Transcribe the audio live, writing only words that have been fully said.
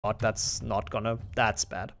that's not gonna, that's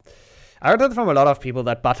bad. I heard that from a lot of people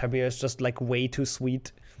that butterbeer is just like way too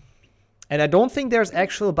sweet. And I don't think there's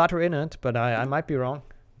actual butter in it, but I might be wrong.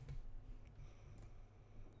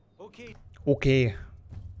 Okay.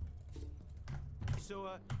 So,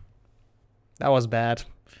 that was bad.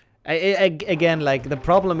 Again, like, the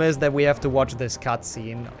problem is that we have to watch this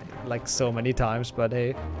cutscene like so many times, but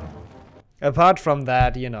hey. Apart from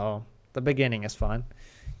that, you know, the beginning is fine.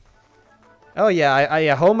 Oh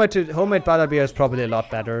yeah, homemade butterbeer is probably a lot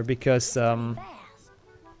better because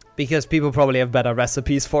people probably have better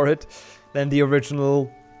recipes for it than the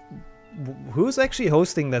original. Who's actually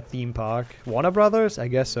hosting that theme park? Warner Brothers? I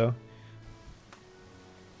guess so.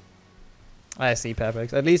 I see,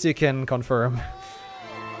 Pepix. At least you can confirm.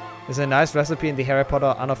 There's a nice recipe in the Harry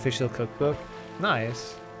Potter unofficial cookbook.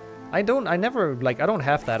 Nice. I don't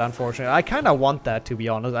have that, unfortunately. I kind of want that, to be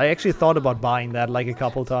honest. I actually thought about buying that like a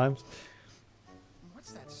couple times.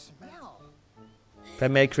 what's that smell?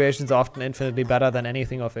 Fan-made creations are often infinitely better than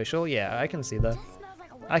anything official. Yeah, I can see that.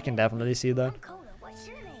 I can definitely see that. What's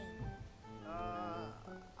your name?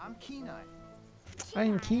 I'm Kenai.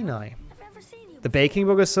 I'm Kenai. I've never seen you. The baking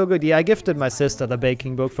book is so good. Yeah, I gifted my sister the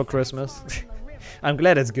baking book for Christmas. I'm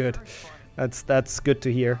glad it's good. That's good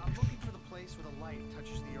to hear. I'm looking for the place where the light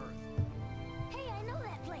touches the earth. Hey, I know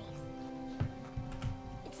that place.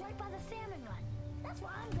 It's right by the salmon run. That's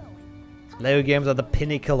where I'm going. Lego games are the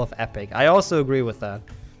pinnacle of epic. I also agree with that.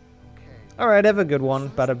 Alright, have a good one,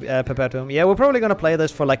 Perpetuum. Yeah, we're probably gonna play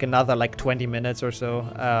this for like another like 20 minutes or so.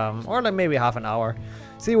 Or like maybe half an hour.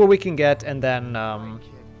 See what we can get and then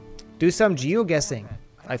do some geoguessing,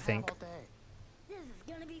 I think. This is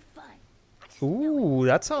gonna be fun. Ooh,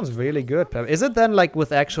 that sounds really good. Is it then like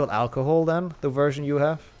with actual alcohol then, the version you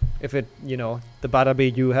have? If it, you know, the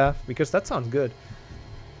butterbeer you have? Because that sounds good.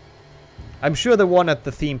 I'm sure the one at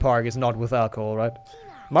the theme park is not with alcohol, right?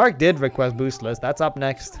 Mark did request boostless. That's up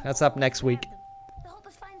next. That's up next week.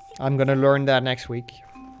 I'm gonna learn that next week.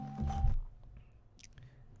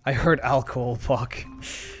 I heard alcohol, fuck.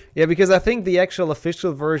 Yeah, because I think the actual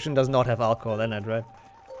official version does not have alcohol in it, right?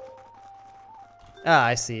 Ah,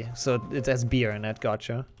 I see. So it has beer in it,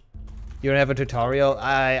 gotcha. You don't have a tutorial?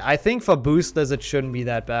 I think for boostless it shouldn't be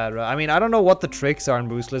that bad, right? I mean, I don't know what the tricks are in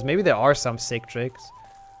boostless. Maybe there are some sick tricks.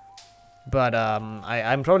 But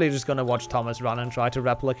I'm probably just gonna watch Thomas run and try to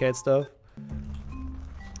replicate stuff.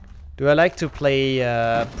 Do I like to play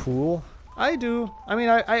pool? I do. I mean,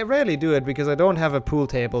 I rarely do it because I don't have a pool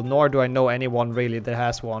table, nor do I know anyone really that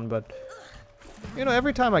has one. But you know,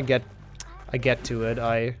 every time I get to it,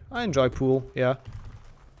 I enjoy pool. Yeah,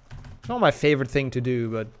 it's not my favorite thing to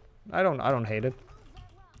do, but I don't hate it.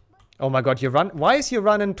 Oh my god, you run! Why is your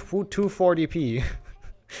run in 240p?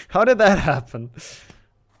 How did that happen?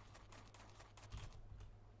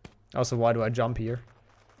 Also, why do I jump here?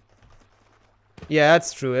 Yeah,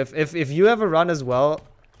 that's true. If you ever run as well,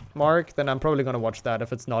 Mark, then I'm probably gonna watch that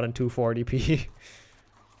if it's not in 240p.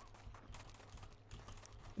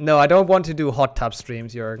 No, I don't want to do hot tub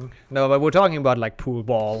streams, Jürgen. No, but we're talking about like pool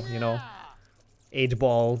ball, you know.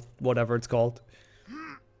 8-ball, whatever it's called.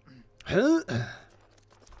 In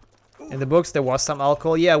the books there was some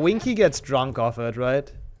alcohol. Yeah, Winky gets drunk off it, right?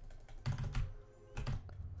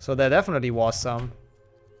 So there definitely was some.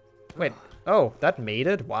 Wait, oh, that made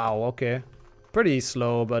it? Wow, okay. Pretty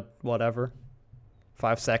slow, but whatever.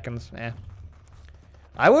 5 seconds, eh.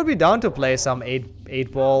 I would be down to play some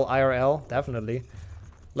 8-ball IRL, definitely.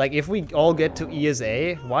 Like, if we all get to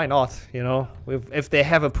ESA, why not, you know? If they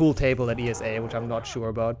have a pool table at ESA, which I'm not sure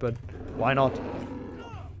about, but why not?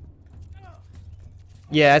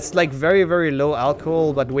 Yeah, it's like very, very low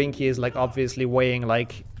alcohol, but Winky is like obviously weighing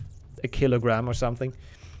like a kilogram or something.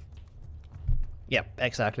 Yeah,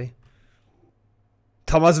 exactly.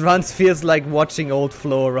 Thomas runs feels like watching old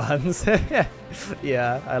Flo runs.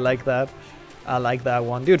 Yeah, I like that. I like that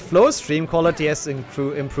one. Dude, Flo's stream quality has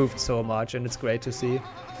improved so much and it's great to see.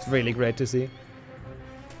 It's really great to see.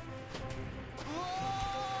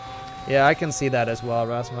 Yeah, I can see that as well,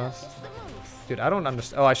 Rasmus. Dude, I don't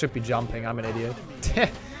understand. Oh, I should be jumping. I'm an idiot.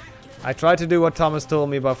 I tried to do what Thomas told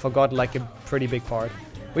me, but forgot like a pretty big part.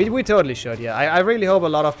 We totally should, yeah. I really hope a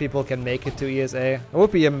lot of people can make it to ESA. It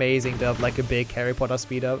would be amazing to have like a big Harry Potter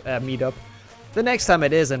meetup. The next time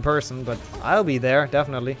it is in person, but I'll be there,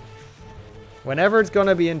 definitely. Whenever it's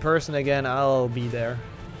gonna be in person again, I'll be there.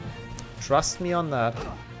 Trust me on that.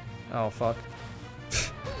 Oh, fuck.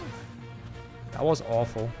 That was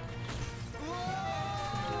awful.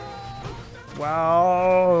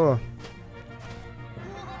 Wow.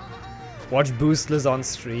 Watch Boostless on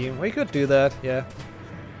stream. We could do that, yeah.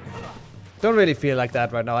 Don't really feel like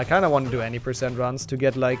that right now. I kind of want to do any percent runs to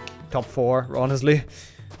get like top 4, honestly.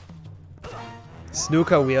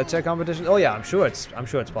 Snooker wheelchair competition? Oh yeah, I'm sure it's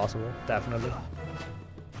possible. Definitely.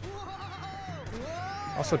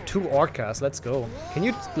 Also 2 orcas, let's go. Can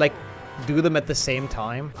you like do them at the same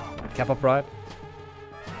time? Kappa Pride?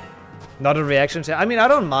 Not a reaction chat. I mean, I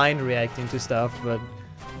don't mind reacting to stuff, but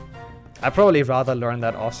I'd probably rather learn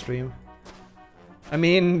that off stream. I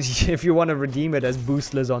mean, if you want to redeem it as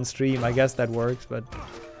boostless on stream, I guess that works, but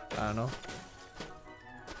I don't know.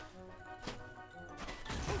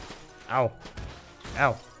 Ow.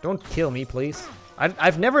 Ow. Don't kill me, please.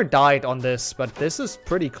 I've never died on this, but this is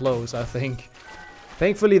pretty close, I think.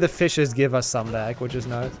 Thankfully, the fishes give us some back, which is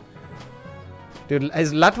nice. Dude,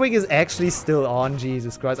 his Ludwig is actually still on,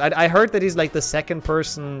 Jesus Christ. I heard that he's like the second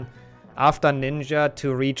person after Ninja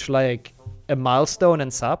to reach like a milestone in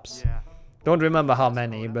subs. Yeah. Don't remember how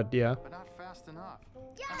many, but yeah. But not fast enough.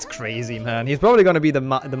 It's crazy, man. He's probably gonna be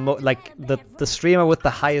the streamer with the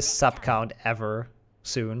highest sub count ever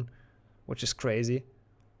soon, which is crazy.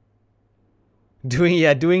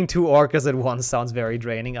 Doing 2 orcas at once sounds very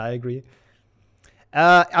draining. I agree.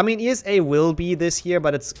 I mean, ESA will be this year,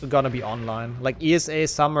 but it's gonna be online. Like, ESA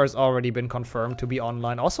Summer has already been confirmed to be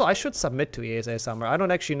online. Also, I should submit to ESA Summer. I don't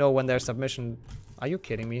actually know when their submission... Are you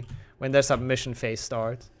kidding me? When their submission phase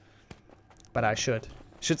starts. But I should.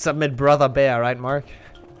 Should submit Brother Bear, right, Mark?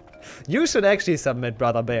 You should actually submit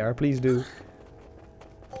Brother Bear. Please do.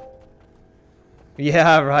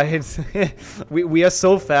 Yeah, right. we are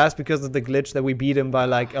so fast because of the glitch that we beat him by,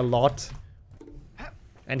 like, a lot.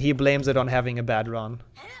 And he blames it on having a bad run.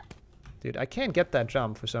 Dude, I can't get that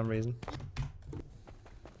jump for some reason.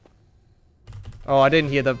 Oh, I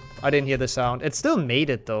didn't hear the sound. It still made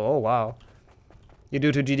it though. Oh wow. You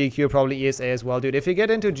do to GDQ, probably ESA as well, dude. If you get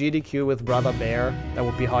into GDQ with Brother Bear, that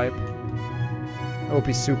would be hype. That would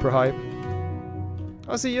be super hype.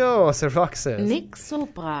 Oh, see yo, Seroxis. Nick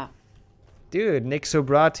Sobra. Dude, Nick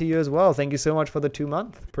Sobra to you as well. Thank you so much for the 2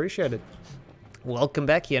 months. Appreciate it. Welcome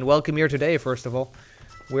back here and welcome here today, first of all.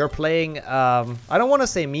 We're playing, I don't want to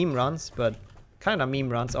say meme runs, but kind of meme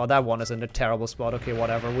runs. Oh, that one is in a terrible spot. Okay,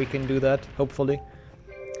 whatever. We can do that, hopefully.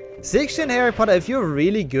 6th Gen Harry Potter, if you're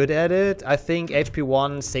really good at it, I think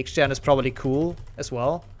HP1 6th Gen is probably cool as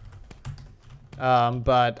well.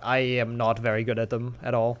 But I am not very good at them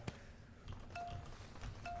at all.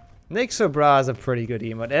 Nick Sobra is a pretty good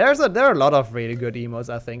emote. There are a lot of really good emotes,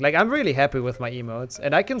 I think. Like, I'm really happy with my emotes.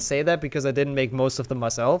 And I can say that because I didn't make most of them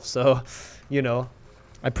myself. So, you know,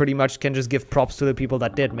 I pretty much can just give props to the people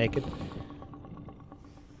that did make it.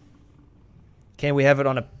 Can we have it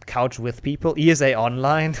on a couch with people? ESA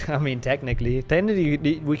online? I mean, technically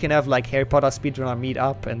we can have like Harry Potter Speedrunner meet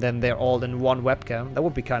up and then they're all in one webcam. That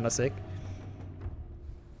would be kind of sick.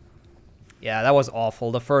 Yeah, that was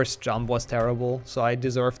awful. The first jump was terrible, so I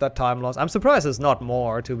deserve that time loss. I'm surprised it's not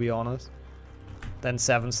more, to be honest, than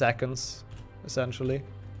 7 seconds, essentially.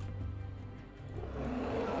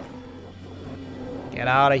 Get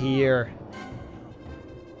out of here.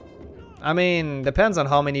 I mean, depends on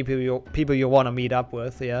how many people you want to meet up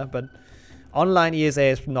with, yeah, but online ESA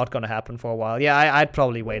is not going to happen for a while. Yeah, I'd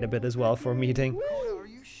probably wait a bit as well for a meeting. Are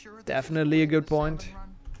you sure Definitely a good point.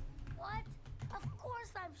 What? Of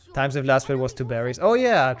course I'm sure. Times of last bit was 2 berries. Oh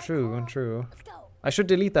yeah, true, true. Let's go. I should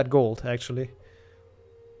delete that gold, actually.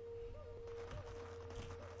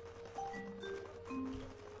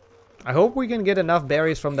 I hope we can get enough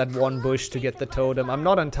berries from that one bush to get the totem. I'm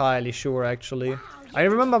not entirely sure, actually. I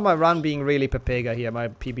remember my run being really Pepega here, my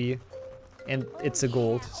PB. And it's a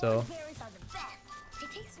gold, so... Berries are the best.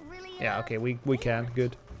 It tastes really, Yeah, okay, we can.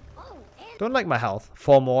 Good. Oh, and Don't like my health.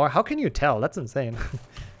 4 more? How can you tell? That's insane.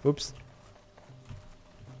 Oops.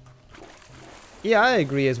 Yeah, I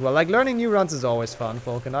agree as well. Like, learning new runs is always fun,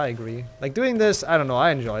 Falcon. I agree. Like, doing this, I don't know, I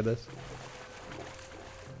enjoy this.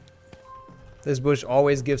 This bush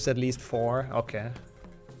always gives at least 4. Okay.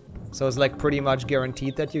 So it's like pretty much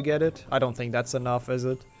guaranteed that you get it. I don't think that's enough, is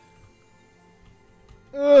it?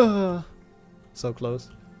 Ugh. So close.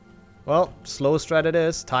 Well, slow strat it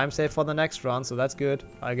is. Time save for the next run, so that's good,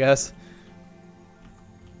 I guess.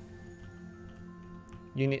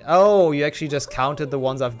 You need... Oh, you actually just counted the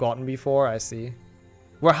ones I've gotten before. I see.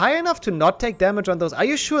 We're high enough to not take damage on those. Are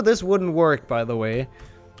you sure this wouldn't work, by the way?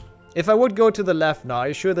 If I would go to the left now, are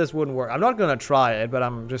you sure this wouldn't work? I'm not gonna try it, but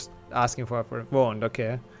I'm just asking for it. Won't,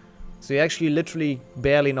 okay. So you're actually literally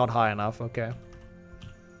barely not high enough, okay.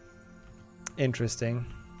 Interesting.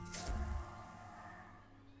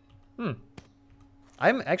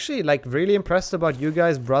 I'm actually like really impressed about you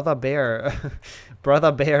guys' Brother Bear.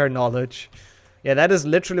 Brother Bear knowledge. Yeah, that is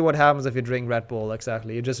literally what happens if you drink Red Bull,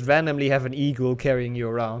 exactly. You just randomly have an eagle carrying you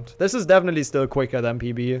around. This is definitely still quicker than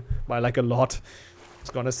PB by like a lot. It's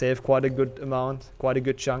gonna save quite a good amount, quite a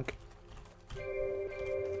good chunk.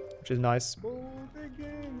 which is nice.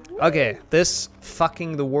 Okay, this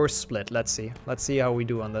fucking the worst split. Let's see. Let's see how we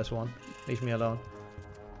do on this one. Leave me alone.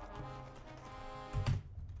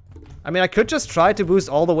 I mean, I could just try to boost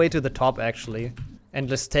all the way to the top, actually. And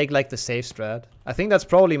just take, like, the safe strat. I think that's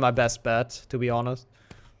probably my best bet, to be honest.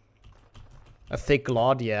 A thick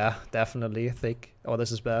Glod? Yeah, definitely. Thick. Oh,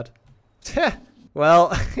 this is bad.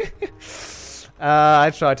 Well,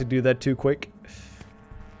 I tried to do that too quick.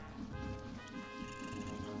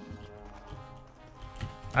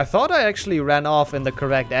 I thought I actually ran off in the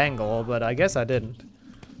correct angle, but I guess I didn't.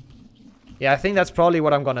 Yeah, I think that's probably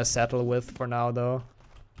what I'm gonna settle with for now, though.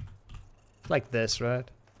 Like this, right?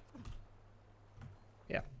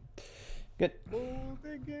 Yeah. Good.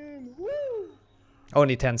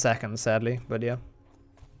 Only 10 seconds, sadly, but yeah.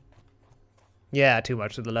 Yeah, too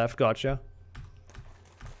much to the left, gotcha.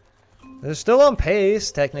 They're still on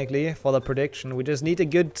pace, technically, for the prediction. We just need a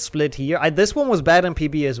good split here. This one was bad in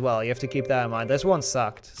PB as well. You have to keep that in mind. This one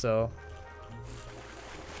sucked, so...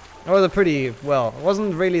 It was a pretty... Well, it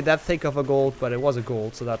wasn't really that thick of a gold, but it was a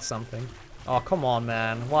gold, so that's something. Oh, come on,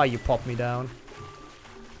 man. Why you pop me down?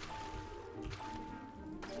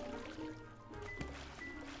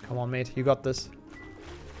 Come on, mate. You got this.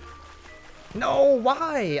 No,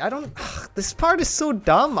 why? I don't... This part is so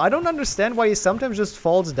dumb. I don't understand why he sometimes just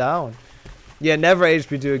falls down. Yeah, never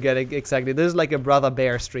HP2 again. Exactly. This is like a Brother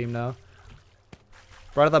Bear stream now.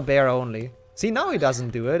 Brother Bear only. See, now he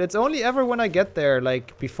doesn't do it. It's only ever when I get there,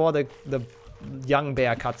 like, before the young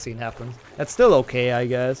bear cutscene happens. That's still okay, I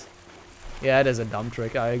guess. Yeah, it is a dumb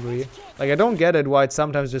trick, I agree. Like, I don't get it why it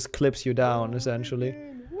sometimes just clips you down, essentially.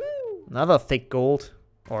 Another thick gold.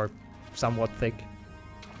 Or somewhat thick.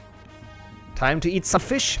 Time to eat some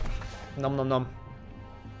fish. Nom nom nom.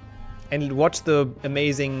 And watch the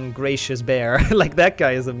amazing gracious bear. Like, that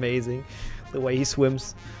guy is amazing. The way he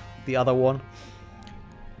swims. The other one.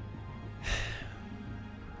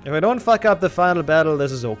 If I don't fuck up the final battle,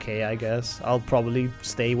 this is okay, I guess. I'll probably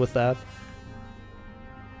stay with that.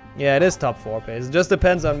 Yeah, it is top 4 pace. It just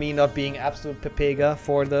depends on me not being absolute pepega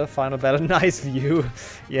for the final battle. Nice view.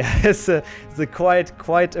 Yeah, it's a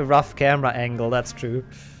quite a rough camera angle, that's true.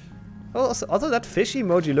 Also, that fish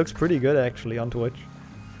emoji looks pretty good, actually, on Twitch.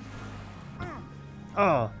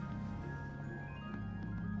 Oh.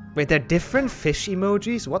 Wait, they're different fish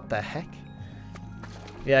emojis? What the heck?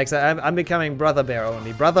 Yeah, exactly. I'm becoming Brother Bear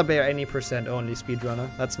only. Brother Bear any % only speedrunner.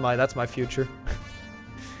 That's my future.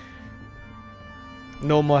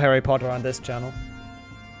 No more Harry Potter on this channel.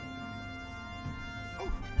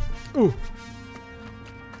 Ooh.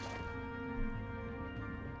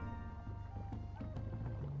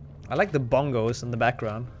 I like the bongos in the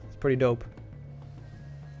background. It's pretty dope.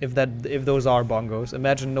 If those are bongos.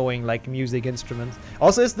 Imagine knowing, like, music instruments.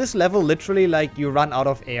 Also, is this level literally like you run out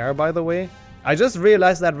of air, by the way? I just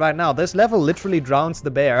realized that right now. This level literally drowns the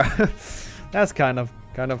bear. That's kind of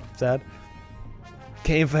sad.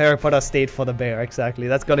 Came for Harry Potter, stayed for the bear, exactly.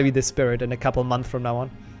 That's gonna be the spirit in a couple months from now on.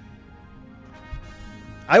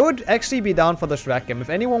 I would actually be down for the Shrek game. If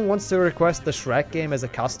anyone wants to request the Shrek game as a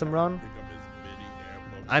custom run,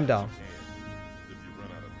 I'm down.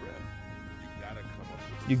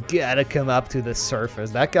 You gotta come up to the surface.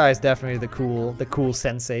 That guy is definitely the cool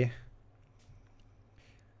sensei.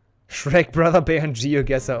 Shrek, Brother Bear, and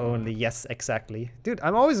GeoGuessr only. Yes, exactly. Dude,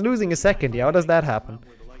 I'm always losing a second. Yeah, how does that happen?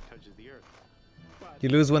 You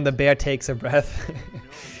lose when the bear takes a breath.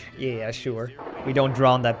 Yeah, sure. We don't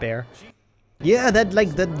drown that bear. Yeah,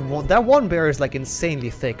 that one bear is like insanely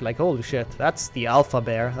thick. Like, holy shit. That's the alpha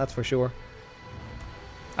bear, that's for sure.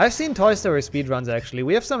 I've seen Toy Story speedruns, actually.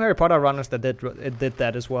 We have some Harry Potter runners that did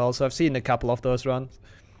that as well, so I've seen a couple of those runs.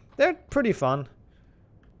 They're pretty fun.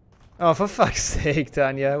 Oh, for fuck's sake,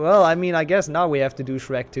 Tanya. Well, I mean, I guess now we have to do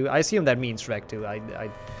Shrek 2. I assume that means Shrek 2.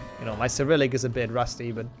 You know, my Cyrillic is a bit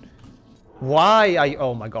rusty, but... Why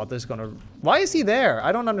oh my god, this is gonna... Why is he there?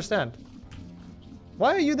 I don't understand.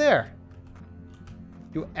 Why are you there?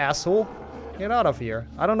 You asshole. Get out of here.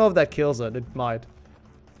 I don't know if that kills it. It might.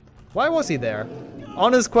 Why was he there?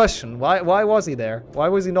 Honest question. Why was he there? Why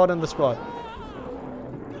was he not in the spot?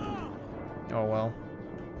 Oh well.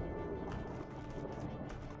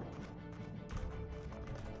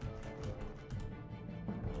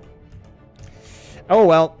 Oh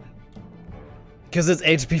well. Because it's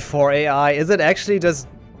HP4 AI. Is it actually just,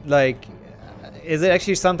 like... Is it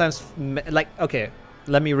actually sometimes... Like, okay.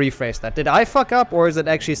 Let me rephrase that. Did I fuck up, or is it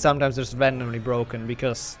actually sometimes just randomly broken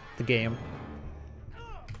because the game?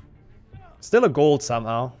 Still a gold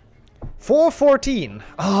somehow. 414.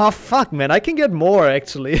 Oh, fuck, man. I can get more,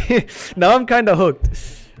 actually. Now I'm kind of hooked.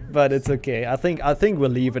 But it's okay. I think we'll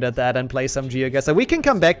leave it at that and play some GeoGuessr. We can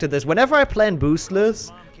come back to this. Whenever I plan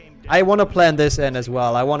boostless, I want to plan this in as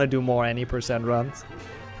well. I want to do more any percent runs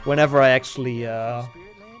whenever I actually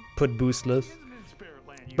put boostless.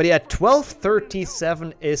 But yeah,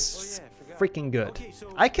 12:37 is freaking good.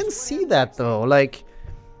 I can see that though. Like,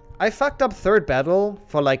 I fucked up third battle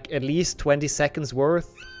for like at least 20 seconds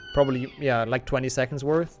worth. Probably, yeah, like 20 seconds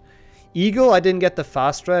worth. Eagle, I didn't get the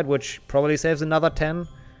fast red, which probably saves another 10.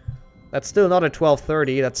 That's still not a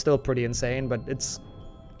 12:30. That's still pretty insane, but it's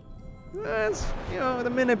you know, the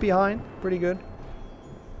minute behind. Pretty good.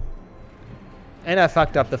 And I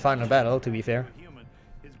fucked up the final battle, to be fair.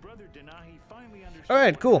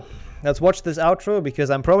 Alright, cool. Let's watch this outro, because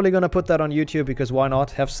I'm probably gonna put that on YouTube, because why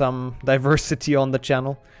not? Have some diversity on the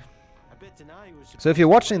channel. So if you're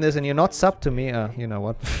watching this and you're not subbed to me, you know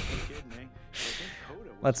what?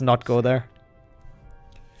 Let's not go there.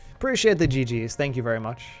 Appreciate the GGs. Thank you very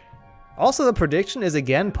much. Also, the prediction is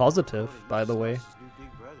again positive, by the way.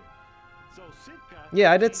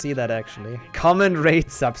 Yeah, I did see that actually. Comment, rate,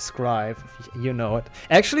 subscribe. You know it.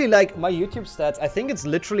 Actually, like, my YouTube stats, I think it's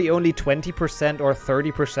literally only 20% or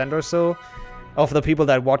 30% or so of the people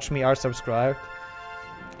that watch me are subscribed.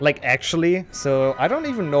 Like, actually. So, I don't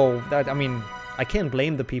even know that. I mean, I can't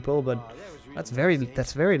blame the people, but that's very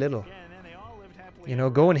little. You know,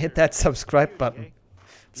 go and hit that subscribe button.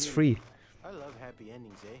 It's free. I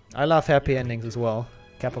love happy endings as well.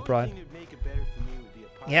 Kappa Pride.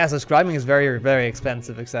 Yeah, subscribing is very, very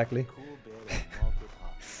expensive, exactly.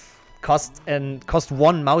 cost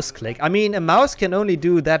one mouse click. I mean, a mouse can only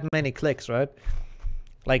do that many clicks, right?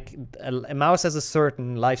 Like, a mouse has a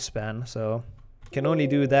certain lifespan, so can only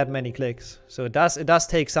do that many clicks. So it does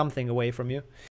take something away from you.